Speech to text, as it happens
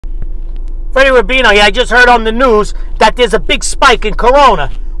Freddie Rubino, yeah, I just heard on the news that there's a big spike in corona.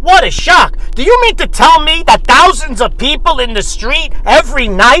 What a shock. Do you mean to tell me that thousands of people in the street every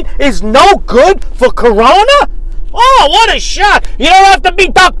night is no good for corona? Oh, what a shock. You don't have to be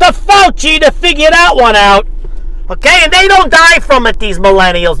Dr. Fauci to figure that one out. Okay, and they don't die from it, these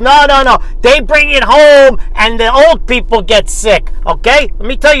millennials. No, no, no. They bring it home and the old people get sick. Okay, let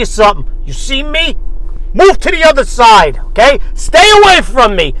me tell you something. You see me? Move to the other side, okay? Stay away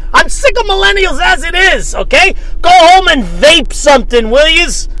from me. I'm sick of millennials as it is, okay? Go home and vape something, will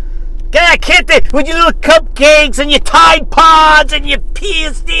yous? Okay, I can't with your little cupcakes and your Tide Pods and your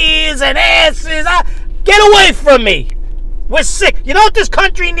PSDs and asses. Get away from me. We're sick. You know what this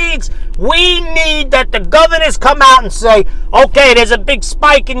country needs? We need that the governors come out and say, okay, there's a big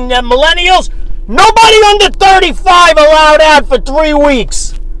spike in millennials. Nobody under 35 allowed out for 3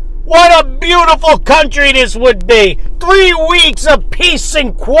 weeks. What a beautiful country this would be. 3 weeks of peace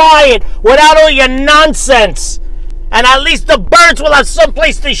and quiet without all your nonsense. And at least the birds will have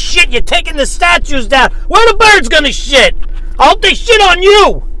someplace to shit. You're taking the statues down. Where are the birds going to shit? I hope they shit on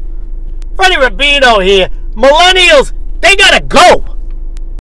you. Freddie Rubino here. Millennials, they got to go.